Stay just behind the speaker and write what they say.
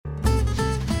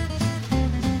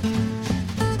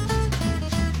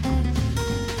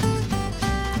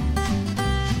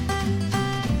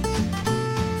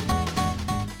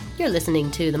You're listening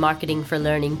to the Marketing for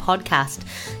Learning podcast,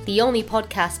 the only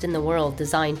podcast in the world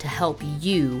designed to help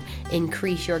you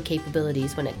increase your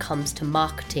capabilities when it comes to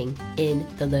marketing in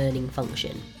the learning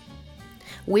function.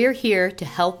 We're here to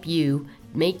help you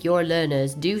make your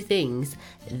learners do things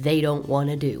they don't want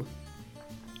to do.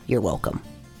 You're welcome.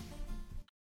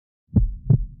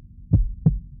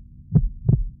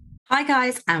 Hi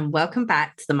guys, and welcome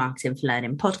back to the Marketing for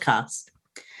Learning podcast.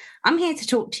 I'm here to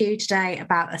talk to you today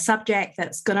about a subject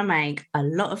that's going to make a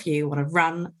lot of you want to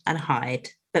run and hide,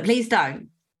 but please don't.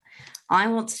 I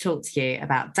want to talk to you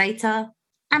about data,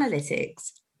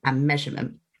 analytics, and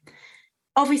measurement.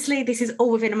 Obviously, this is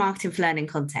all within a Marketing for Learning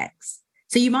context.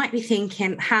 So you might be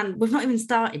thinking, Han, we've not even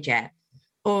started yet,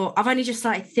 or I've only just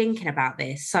started thinking about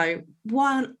this. So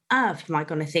why on earth am I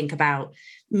going to think about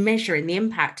measuring the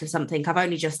impact of something I've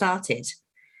only just started?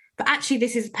 But actually,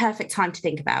 this is a perfect time to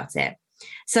think about it.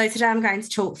 So today I'm going to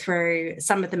talk through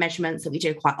some of the measurements that we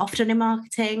do quite often in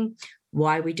marketing,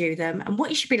 why we do them, and what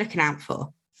you should be looking out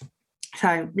for.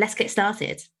 So let's get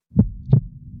started.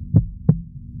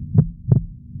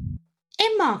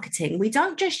 In marketing, we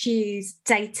don't just use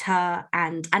data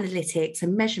and analytics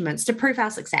and measurements to prove our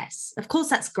success. Of course,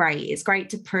 that's great. It's great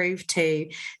to prove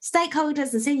to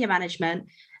stakeholders and senior management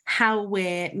how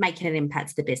we're making an impact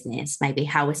to the business, maybe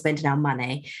how we're spending our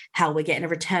money, how we're getting a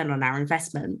return on our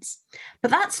investments.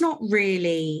 But that's not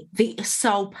really the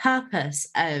sole purpose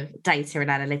of data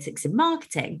and analytics in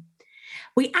marketing.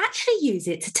 We actually use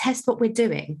it to test what we're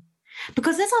doing.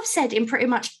 Because as I've said in pretty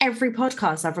much every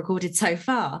podcast I've recorded so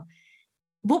far,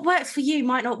 what works for you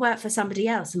might not work for somebody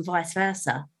else and vice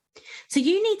versa. So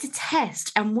you need to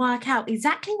test and work out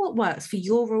exactly what works for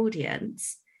your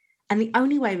audience. And the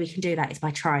only way we can do that is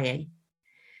by trying.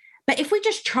 But if we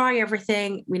just try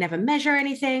everything, we never measure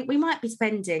anything, we might be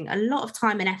spending a lot of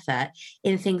time and effort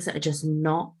in things that are just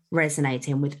not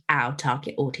resonating with our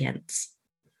target audience.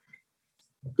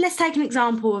 Let's take an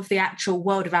example of the actual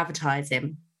world of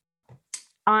advertising.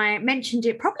 I mentioned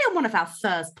it probably on one of our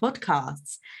first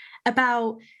podcasts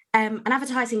about an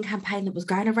advertising campaign that was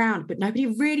going around, but nobody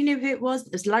really knew who it was.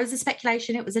 There's loads of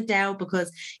speculation it was Adele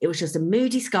because it was just a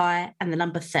moody sky and the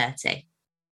number 30.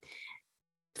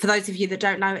 For those of you that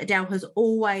don't know, Adele has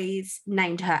always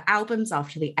named her albums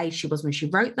after the age she was when she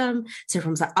wrote them. So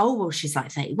everyone's like, oh, well, she's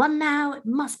like 31 now. It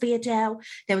must be Adele.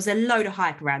 There was a load of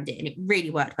hype around it and it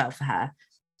really worked well for her.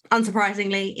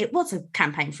 Unsurprisingly, it was a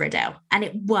campaign for Adele and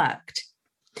it worked.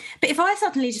 But if I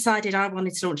suddenly decided I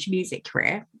wanted to launch a music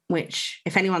career, which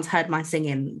if anyone's heard my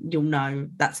singing, you'll know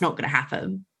that's not going to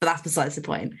happen, but that's besides the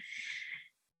point.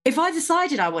 If I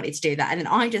decided I wanted to do that and then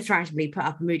I just randomly put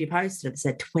up a moody poster that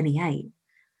said 28,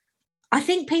 I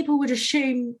think people would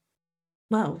assume,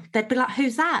 well, they'd be like,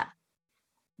 who's that?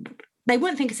 They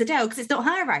wouldn't think it's Adele because it's not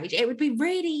her age. It would be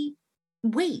really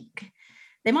weak.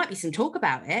 There might be some talk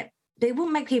about it, but it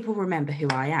wouldn't make people remember who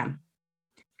I am.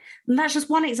 And that's just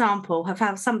one example of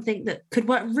how something that could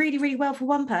work really, really well for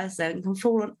one person can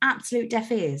fall on absolute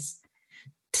deaf ears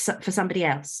for somebody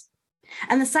else.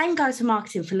 And the same goes for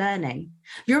marketing for learning.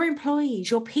 Your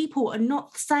employees, your people are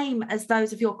not the same as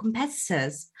those of your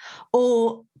competitors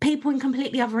or people in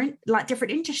completely other,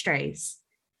 different industries.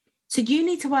 So you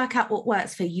need to work out what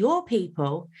works for your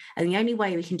people. And the only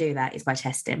way we can do that is by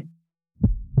testing.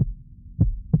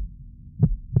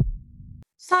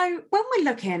 So when we're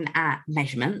looking at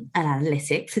measurement and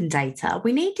analytics and data,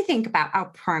 we need to think about our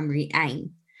primary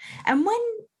aim. And when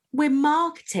we're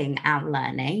marketing our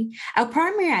learning, our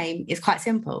primary aim is quite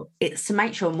simple. It's to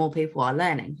make sure more people are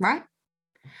learning, right?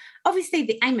 Obviously,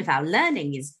 the aim of our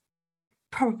learning is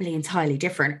probably entirely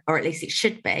different, or at least it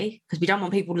should be, because we don't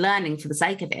want people learning for the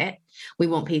sake of it. We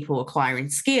want people acquiring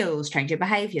skills, changing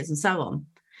behaviours, and so on.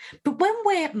 But when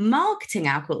we're marketing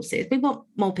our courses, we want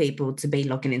more people to be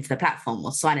logging into the platform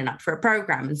or signing up for a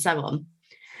program and so on.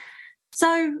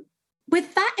 So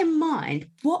with that in mind,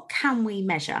 what can we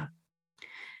measure?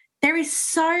 There is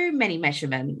so many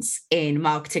measurements in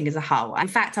marketing as a whole. In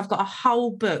fact, I've got a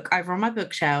whole book over on my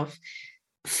bookshelf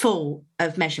full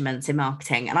of measurements in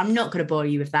marketing. And I'm not going to bore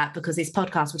you with that because this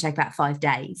podcast will take about 5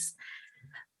 days.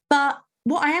 But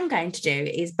what I am going to do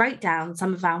is break down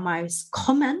some of our most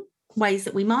common ways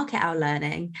that we market our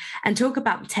learning and talk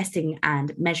about the testing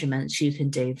and measurements you can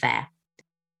do there.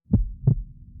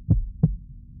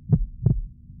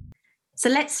 So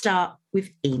let's start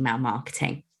with email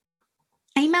marketing.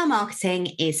 Email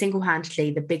marketing is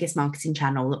single-handedly the biggest marketing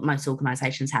channel that most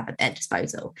organisations have at their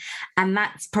disposal. And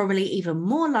that's probably even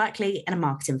more likely in a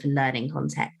marketing for learning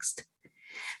context.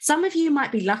 Some of you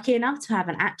might be lucky enough to have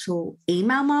an actual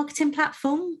email marketing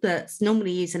platform that's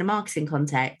normally used in a marketing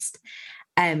context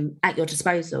at your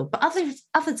disposal. But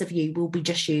others of you will be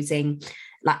just using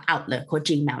like Outlook or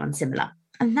Gmail and similar.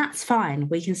 And that's fine.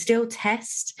 We can still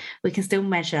test, we can still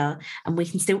measure, and we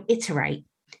can still iterate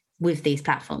with these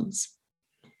platforms.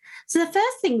 So the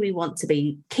first thing we want to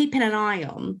be keeping an eye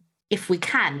on, if we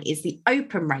can, is the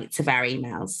open rates of our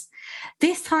emails.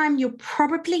 This time you'll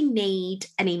probably need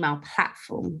an email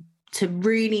platform to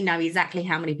really know exactly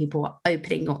how many people are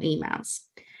opening your emails.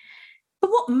 But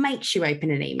what makes you open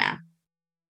an email?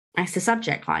 It's the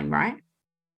subject line, right?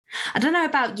 I don't know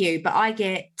about you, but I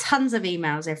get tons of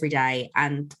emails every day,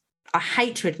 and I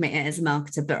hate to admit it as a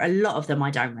marketer, but a lot of them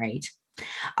I don't read.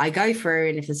 I go through,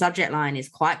 and if the subject line is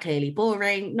quite clearly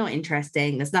boring, not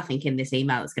interesting, there's nothing in this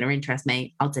email that's going to interest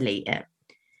me, I'll delete it.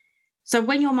 So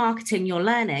when you're marketing your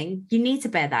learning, you need to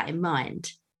bear that in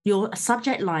mind. Your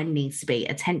subject line needs to be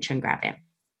attention grabbing.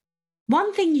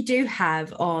 One thing you do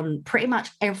have on pretty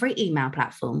much every email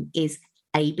platform is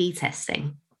A/B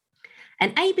testing.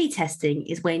 And A/B testing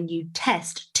is when you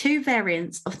test two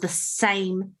variants of the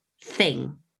same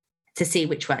thing to see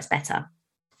which works better.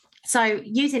 So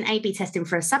using A/B testing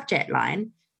for a subject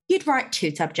line, you'd write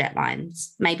two subject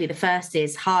lines. Maybe the first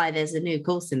is, hi, there's a new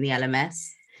course in the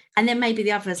LMS. And then maybe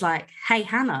the other is like, hey,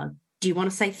 Hannah, do you want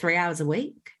to say 3 hours a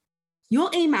week? Your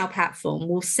email platform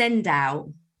will send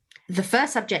out the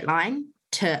first subject line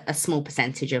to a small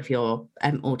percentage of your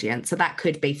audience. So that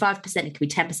could be 5%, it could be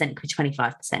 10%, it could be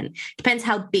 25%. Depends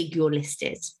how big your list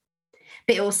is.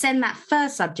 But it will send that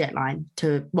first subject line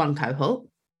to one cohort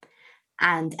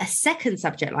and a second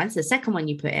subject line, so the second one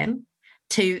you put in,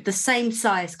 to the same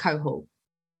size cohort.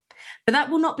 But that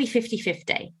will not be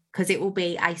 50-50 because it will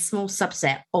be a small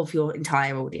subset of your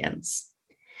entire audience.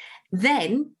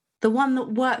 Then the one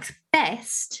that works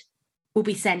best will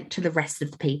be sent to the rest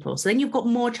of the people. So then you've got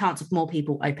more chance of more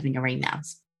people opening your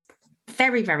emails.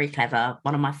 Very, very clever.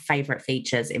 One of my favorite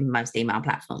features in most email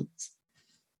platforms.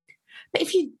 But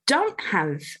if you don't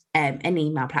have an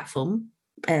email platform,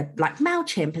 like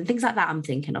MailChimp and things like that I'm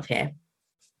thinking of here,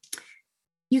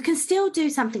 you can still do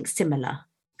something similar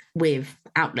with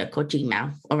Outlook or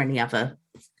Gmail or any other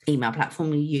email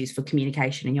platform you use for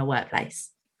communication in your workplace.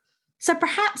 So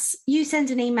perhaps you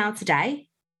send an email today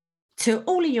to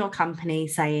all in your company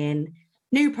saying,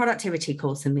 new productivity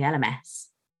course in the LMS.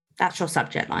 That's your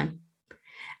subject line.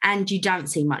 And you don't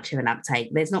see much of an uptake.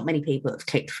 There's not many people that have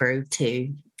clicked through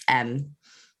to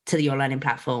your learning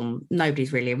platform.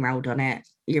 Nobody's really enrolled on it.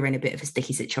 You're in a bit of a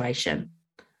sticky situation.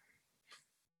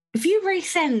 If you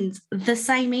resend the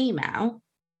same email,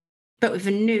 but with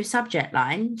a new subject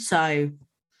line, so,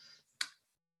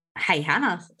 hey,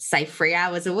 Hannah, say 3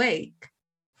 hours a week.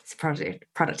 It's a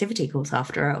productivity course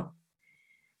after all.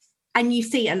 And you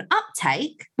see an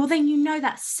uptake, well, then you know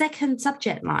that second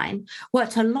subject line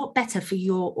worked a lot better for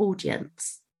your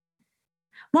audience.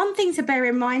 One thing to bear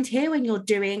in mind here when you're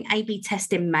doing A/B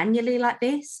testing manually like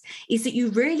this is that you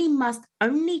really must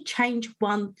only change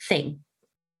one thing.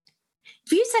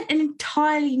 If you sent an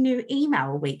entirely new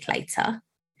email a week later,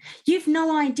 you've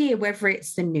no idea whether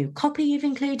it's the new copy you've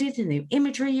included, the new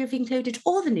imagery you've included,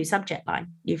 or the new subject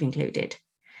line you've included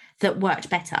that worked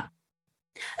better.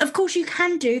 Of course, you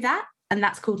can do that, and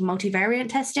that's called multivariate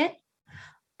testing.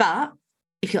 But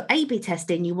if you're A/B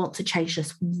testing, you want to change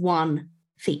just one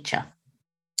feature.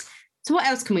 So what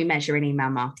else can we measure in email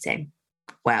marketing?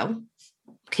 Well,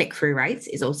 click-through rates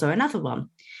is also another one.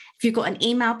 If you've got an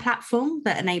email platform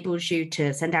that enables you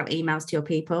to send out emails to your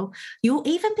people, you'll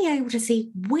even be able to see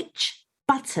which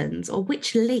buttons or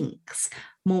which links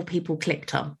more people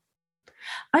clicked on.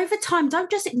 Over time, don't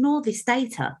just ignore this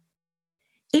data.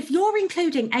 If you're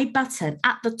including a button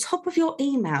at the top of your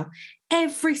email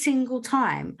every single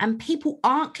time and people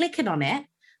aren't clicking on it,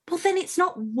 well, then it's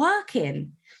not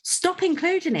working. Stop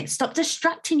including it. Stop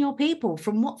distracting your people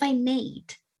from what they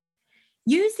need.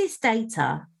 Use this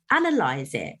data,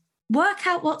 analyze it, work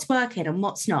out what's working and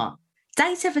what's not.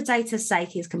 Data for data's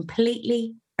sake is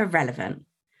completely irrelevant.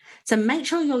 So make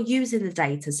sure you're using the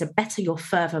data to better your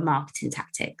further marketing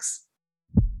tactics.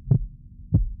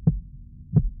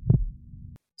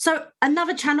 So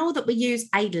another channel that we use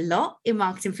a lot in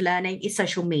Marketing for Learning is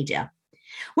social media.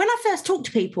 When I first talk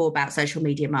to people about social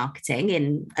media marketing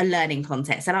in a learning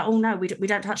context, they're like, oh no, we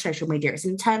don't touch social media, it's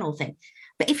an internal thing.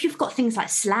 But if you've got things like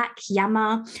Slack,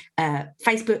 Yammer,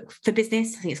 Facebook for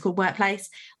Business, I think it's called Workplace,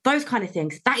 those kind of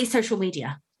things, that is social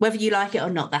media. Whether you like it or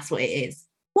not, that's what it is.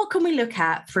 What can we look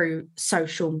at through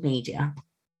social media?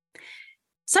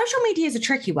 Social media is a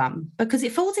tricky one because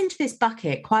it falls into this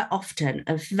bucket quite often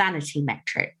of vanity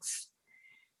metrics.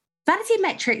 Vanity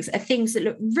metrics are things that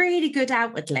look really good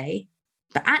outwardly,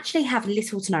 but actually have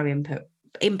little to no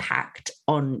impact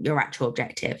on your actual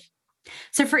objective.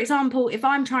 So, for example, if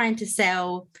I'm trying to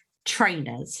sell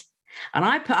trainers And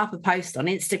I put up a post on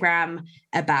Instagram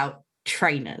about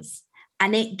trainers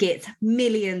and it gets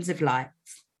millions of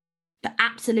likes, but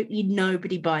absolutely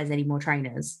nobody buys any more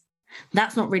trainers.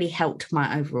 That's not really helped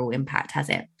my overall impact, has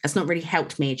it? That's not really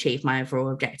helped me achieve my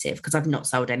overall objective because I've not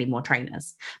sold any more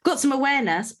trainers. Got some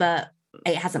awareness, but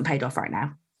it hasn't paid off right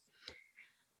now.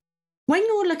 When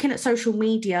you're looking at social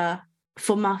media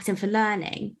for marketing for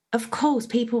learning, of course,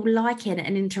 people liking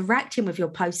and interacting with your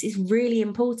posts is really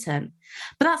important,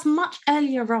 but that's much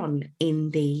earlier on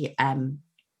in the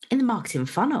marketing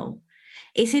funnel.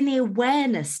 It's in the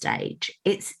awareness stage.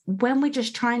 It's when we're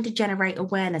just trying to generate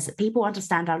awareness that people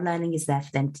understand our learning is there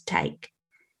for them to take.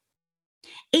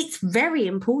 It's very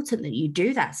important that you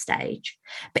do that stage.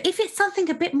 But if it's something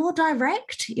a bit more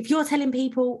direct, if you're telling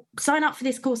people, sign up for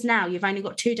this course now, you've only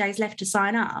got 2 days left to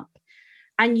sign up,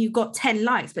 and you've got 10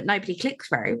 likes, but nobody clicks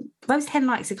through, those 10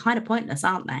 likes are kind of pointless,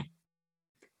 aren't they?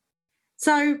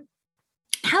 So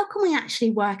how can we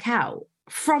actually work out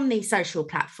from these social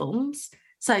platforms?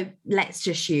 So let's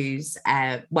just use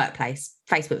Workplace,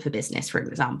 Facebook for Business, for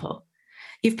example.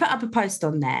 You've put up a post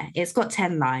on there. It's got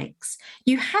 10 likes.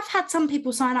 You have had some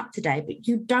people sign up today, but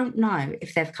you don't know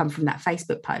if they've come from that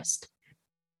Facebook post.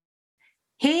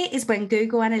 Here is when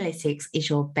Google Analytics is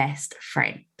your best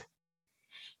friend.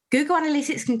 Google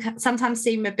Analytics can sometimes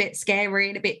seem a bit scary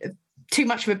and a bit too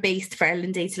much of a beast for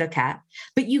L&D to look at,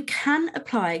 but you can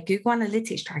apply Google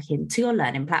Analytics tracking to your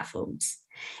learning platforms.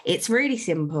 It's really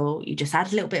simple. You just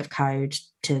add a little bit of code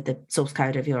to the source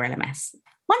code of your LMS.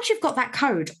 Once you've got that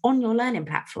code on your learning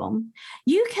platform,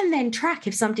 you can then track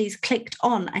if somebody's clicked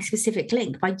on a specific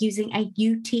link by using a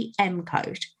UTM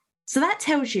code. So that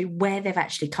tells you where they've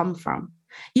actually come from.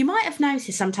 You might have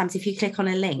noticed sometimes if you click on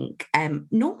a link,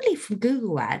 normally from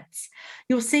Google Ads,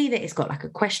 you'll see that it's got like a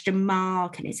question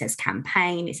mark and it says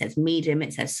campaign, it says medium,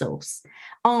 it says source,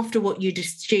 after what you'd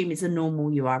assume is a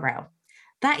normal URL.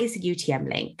 That is a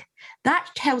UTM link. That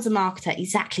tells a marketer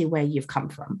exactly where you've come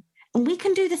from. And we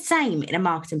can do the same in a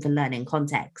marketing for learning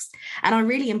context. And I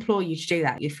really implore you to do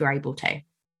that if you're able to.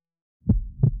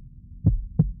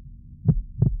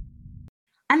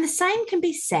 And the same can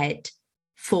be said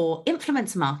for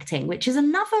influencer marketing, which is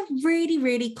another really,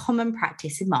 really common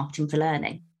practice in marketing for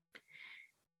learning.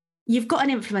 You've got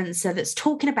an influencer that's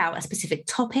talking about a specific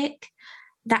topic.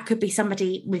 That could be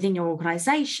somebody within your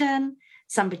organization,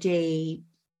 somebody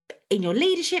in your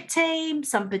leadership team,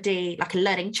 somebody like a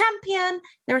learning champion.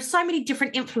 There are so many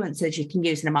different influencers you can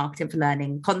use in a marketing for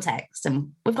learning context.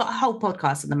 And we've got a whole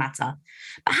podcast on the matter.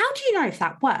 But how do you know if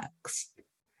that works?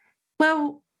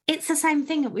 Well, it's the same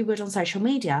thing that we would on social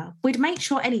media. We'd make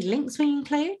sure any links we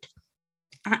include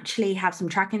actually have some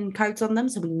tracking codes on them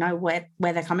so we know where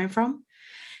they're coming from.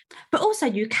 But also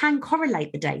you can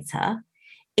correlate the data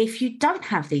if you don't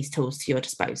have these tools to your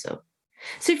disposal.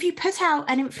 So if you put out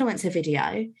an influencer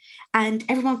video and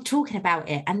everyone's talking about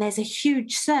it and there's a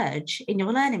huge surge in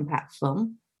your learning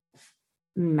platform,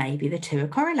 maybe the two are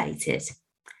correlated.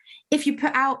 If you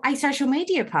put out a social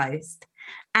media post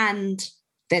and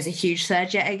there's a huge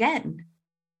surge yet again,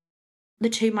 the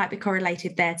two might be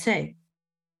correlated there too.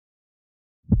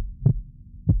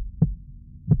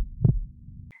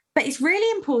 But it's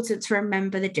really important to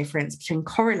remember the difference between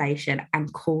correlation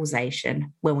and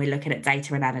causation when we're looking at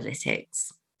data and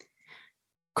analytics.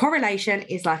 Correlation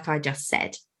is like I just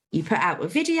said. You put out a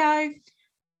video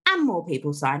and more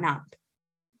people sign up.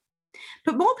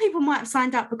 But more people might have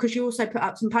signed up because you also put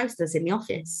up some posters in the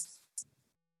office.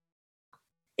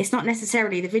 It's not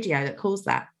necessarily the video that caused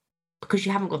that because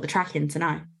you haven't got the tracking to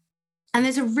know. And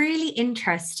there's a really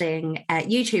interesting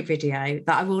YouTube video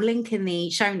that I will link in the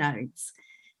show notes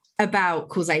about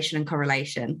causation and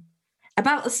correlation,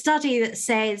 about a study that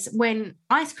says when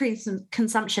ice cream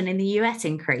consumption in the US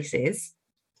increases,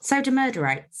 so do murder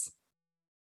rates.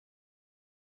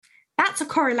 That's a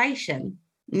correlation.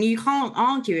 You can't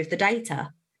argue with the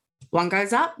data. One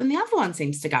goes up and the other one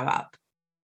seems to go up.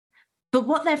 But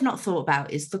what they've not thought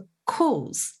about is the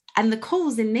cause. And the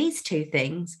cause in these two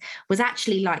things was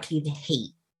actually likely the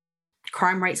heat.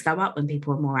 Crime rates go up when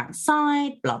people are more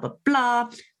outside, blah, blah, blah.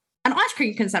 And ice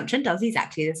cream consumption does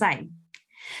exactly the same.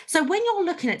 So when you're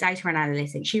looking at data and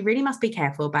analytics, you really must be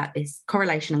careful about this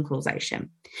correlation and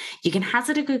causation. You can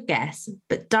hazard a good guess,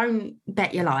 but don't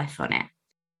bet your life on it.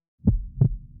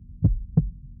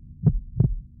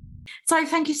 So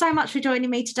thank you so much for joining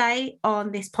me today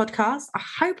on this podcast. I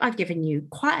hope I've given you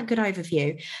quite a good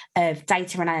overview of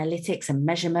data and analytics and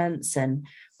measurements and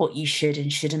what you should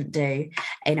and shouldn't do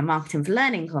in a marketing for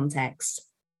learning context.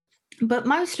 But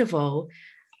most of all,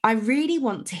 I really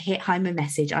want to hit home a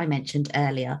message I mentioned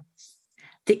earlier.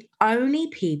 The only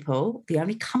people, the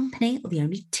only company, or the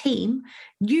only team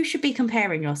you should be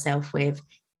comparing yourself with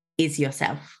is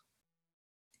yourself.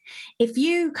 If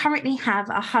you currently have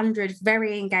 100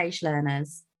 very engaged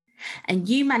learners and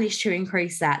you manage to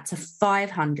increase that to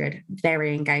 500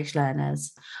 very engaged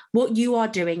learners, what you are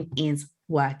doing is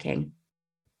working.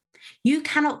 You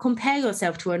cannot compare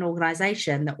yourself to an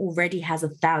organization that already has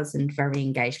 1,000 very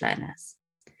engaged learners.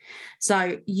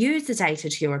 So use the data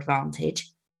to your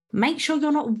advantage. Make sure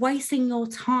you're not wasting your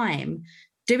time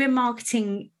doing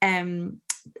marketing,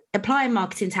 applying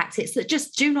marketing tactics that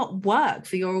just do not work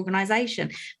for your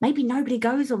organization. Maybe nobody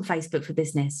goes on Facebook for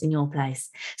Business in your place.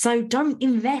 So don't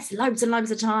invest loads and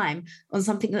loads of time on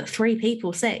something that 3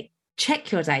 people see.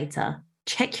 Check your data,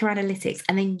 check your analytics,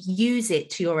 and then use it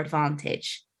to your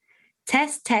advantage.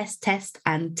 Test, test, test,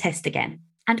 and test again.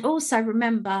 And also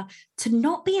remember to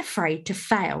not be afraid to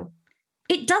fail.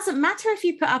 It doesn't matter if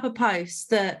you put up a post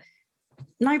that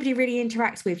nobody really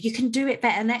interacts with. You can do it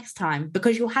better next time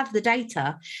because you'll have the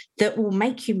data that will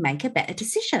make you make a better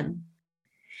decision.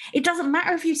 It doesn't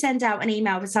matter if you send out an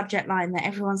email with a subject line that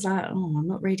everyone's like, oh, I'm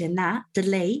not reading that,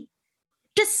 delete.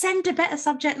 Just send a better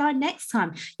subject line next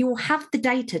time. You will have the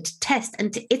data to test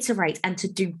and to iterate and to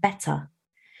do better.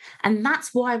 And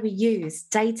that's why we use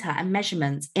data and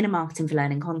measurements in a marketing for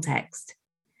learning context.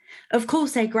 Of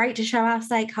course, they're great to show our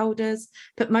stakeholders,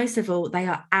 but most of all, they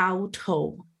are our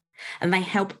tool and they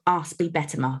help us be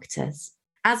better marketers.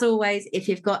 As always, if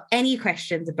you've got any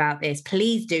questions about this,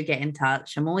 please do get in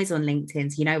touch. I'm always on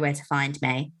LinkedIn, so you know where to find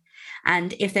me.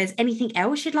 And if there's anything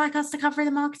else you'd like us to cover in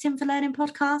the Marketing for Learning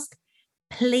podcast,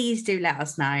 please do let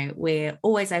us know. We're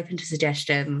always open to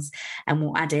suggestions and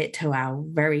we'll add it to our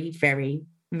very, very,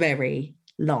 very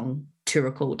long to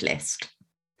record list.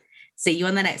 See you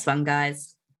on the next one,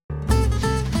 guys.